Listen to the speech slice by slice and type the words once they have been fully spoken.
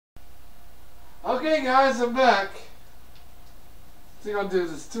Okay guys, I'm back. I think I'll do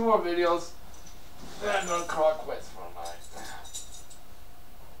this 2 more videos. Then I'm gonna call it quits for a night.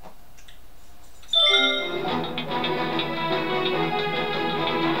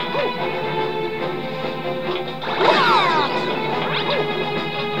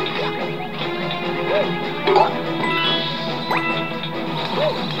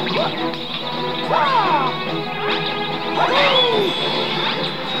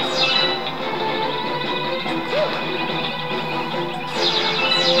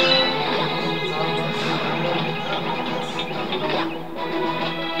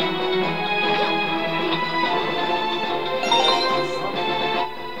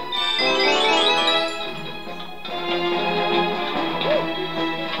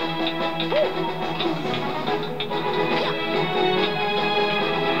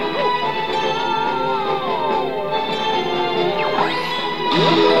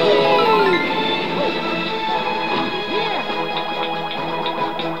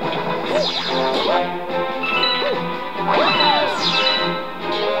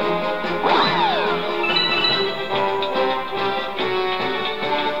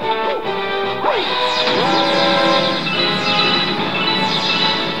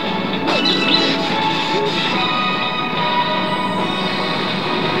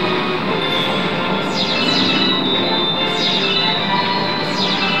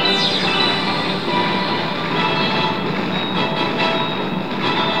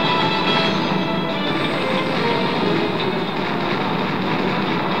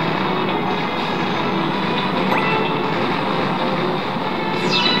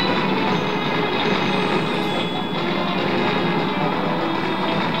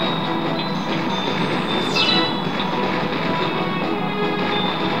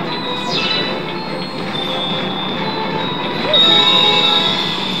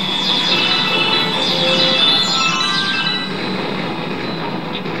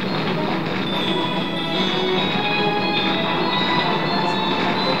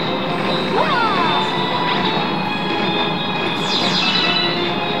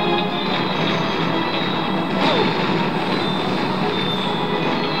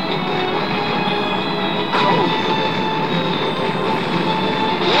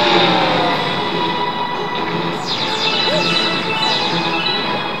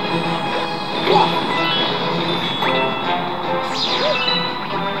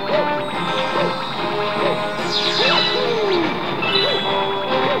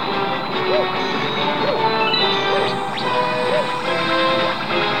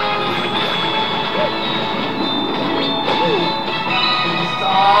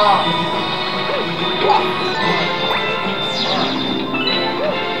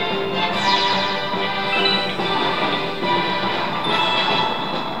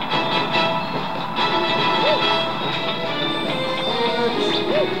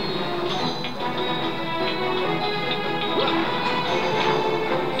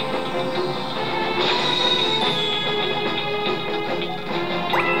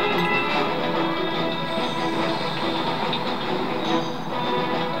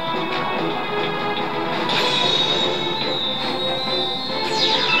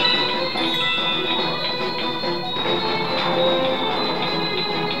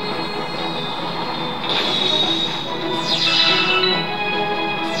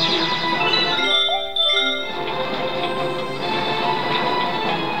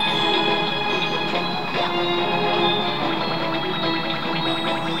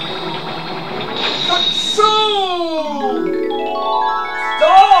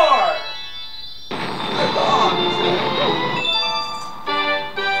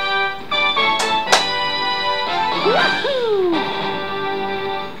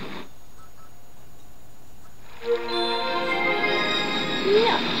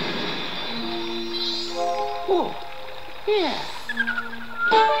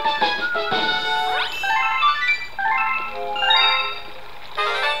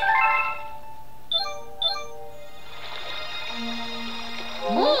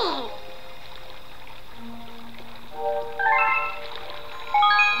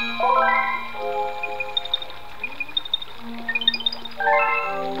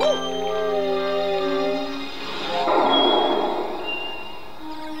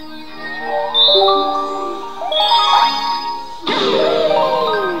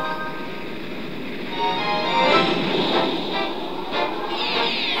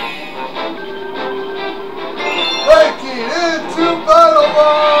 Breaking into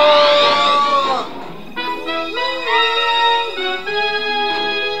Battlerock!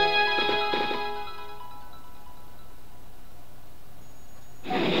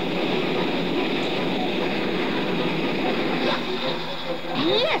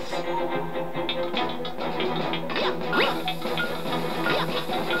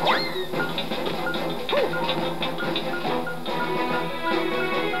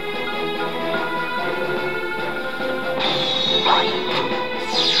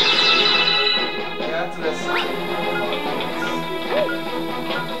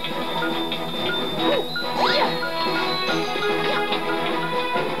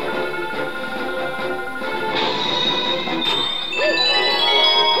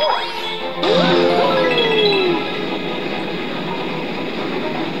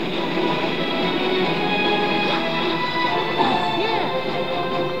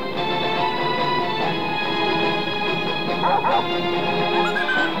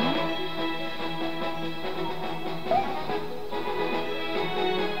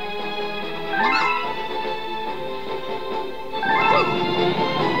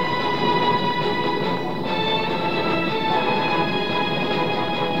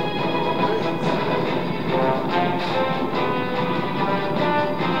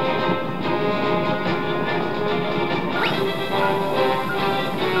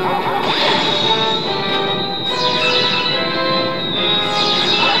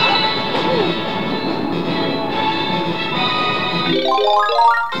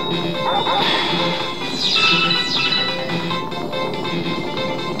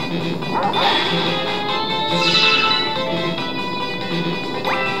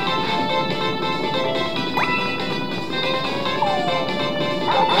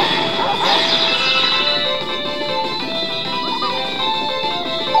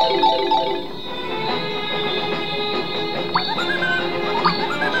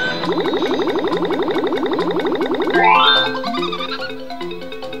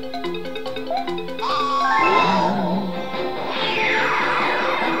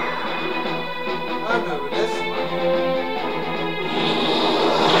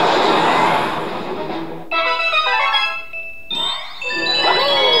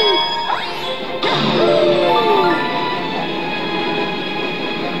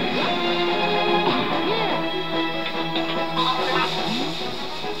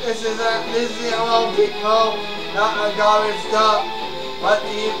 This is hello people, not a garbage dump. What do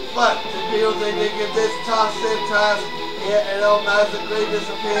people think they get this toss and toss? Here it'll magically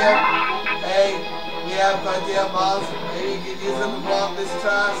disappear. Hey, we have plenty of bombs. Maybe you can use them to block this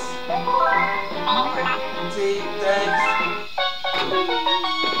toss. T, thanks.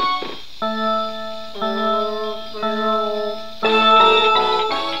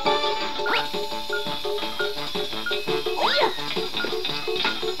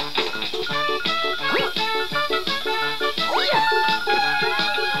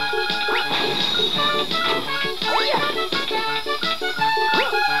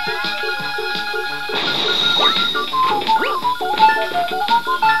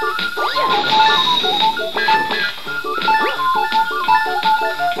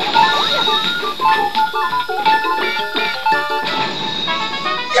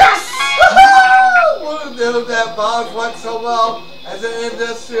 That bombs went so well as an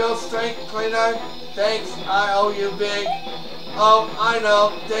industrial strength cleaner. Thanks, I owe you big. Oh, I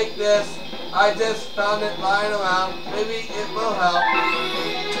know, take this. I just found it lying around. Maybe it will help.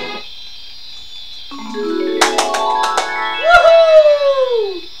 Woohoo!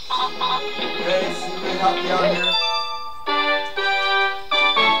 Okay, see me help you out here.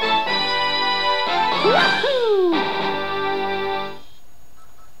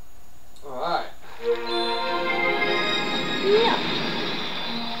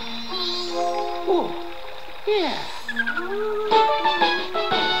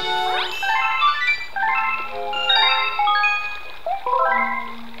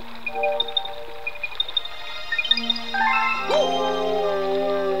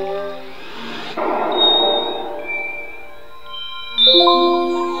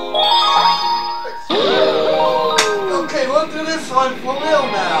 Okay, we'll do this one for real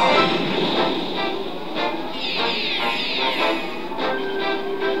now.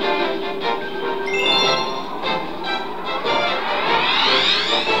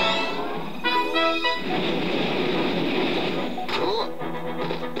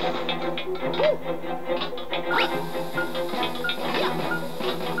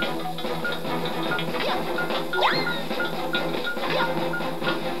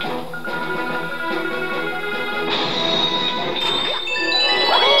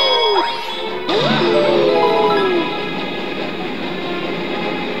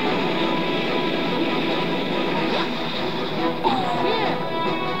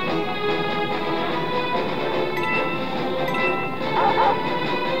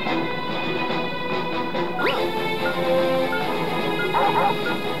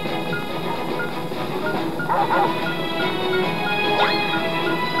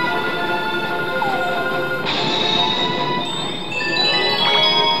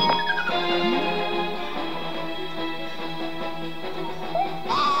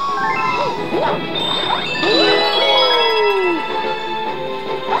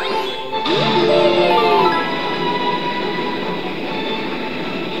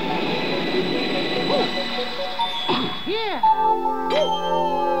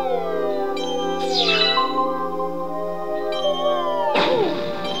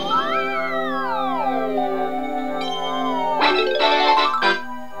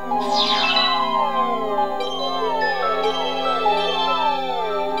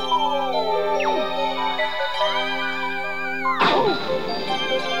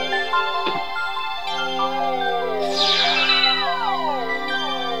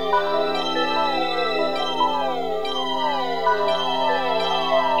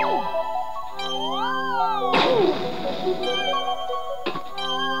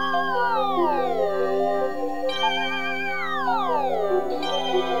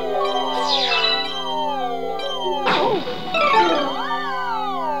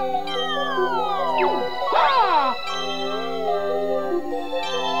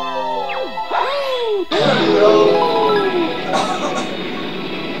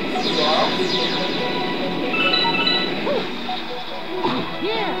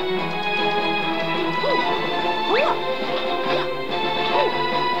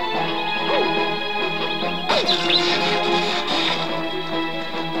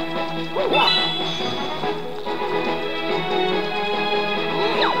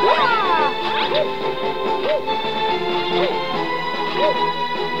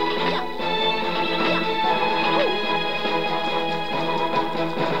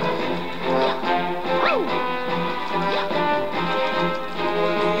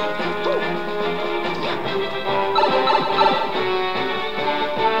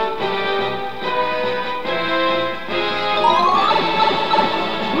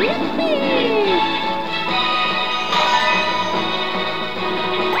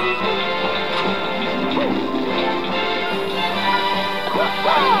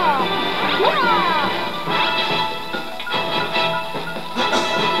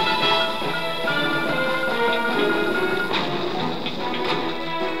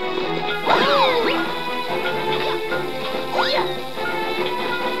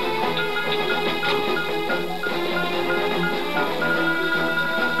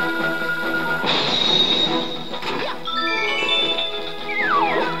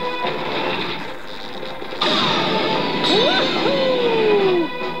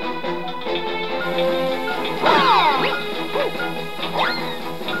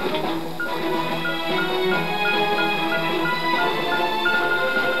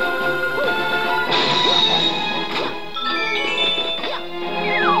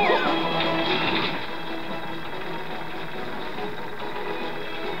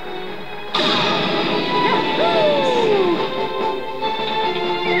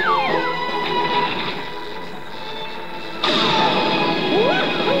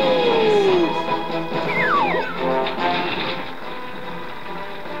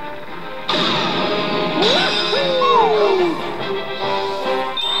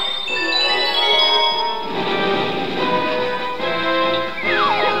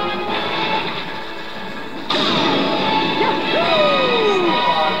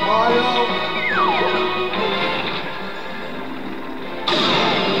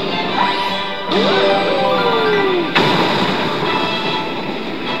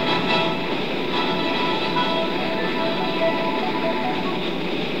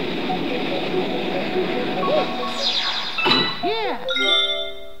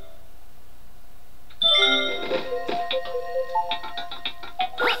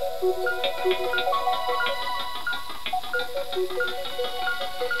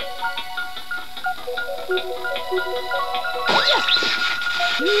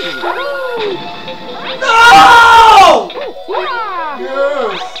 No!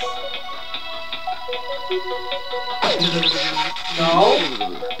 Yes. No.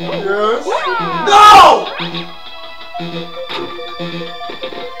 Yes. No!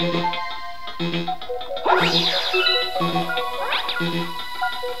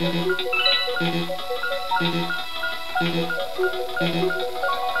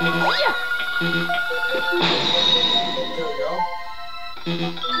 There we go.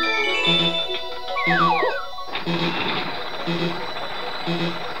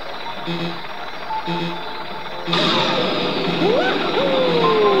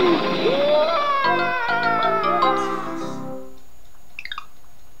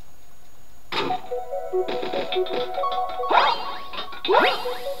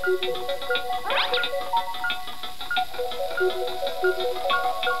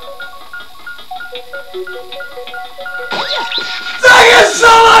 Thank you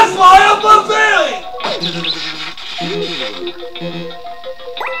so much, Mario, for failing!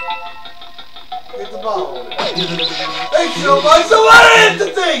 Get the ball. Thanks so much for running into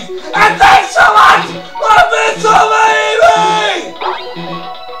things! And thanks so much for being so amazing!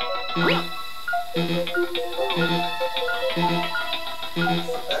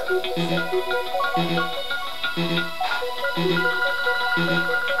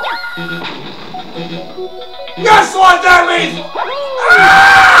 Guess what that means?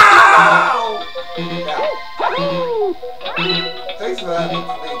 Ow! Yeah. Thanks for that.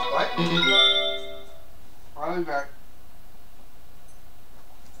 I'll be back.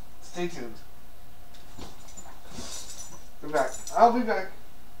 Stay tuned. Be back. I'll be back.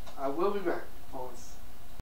 I will be back.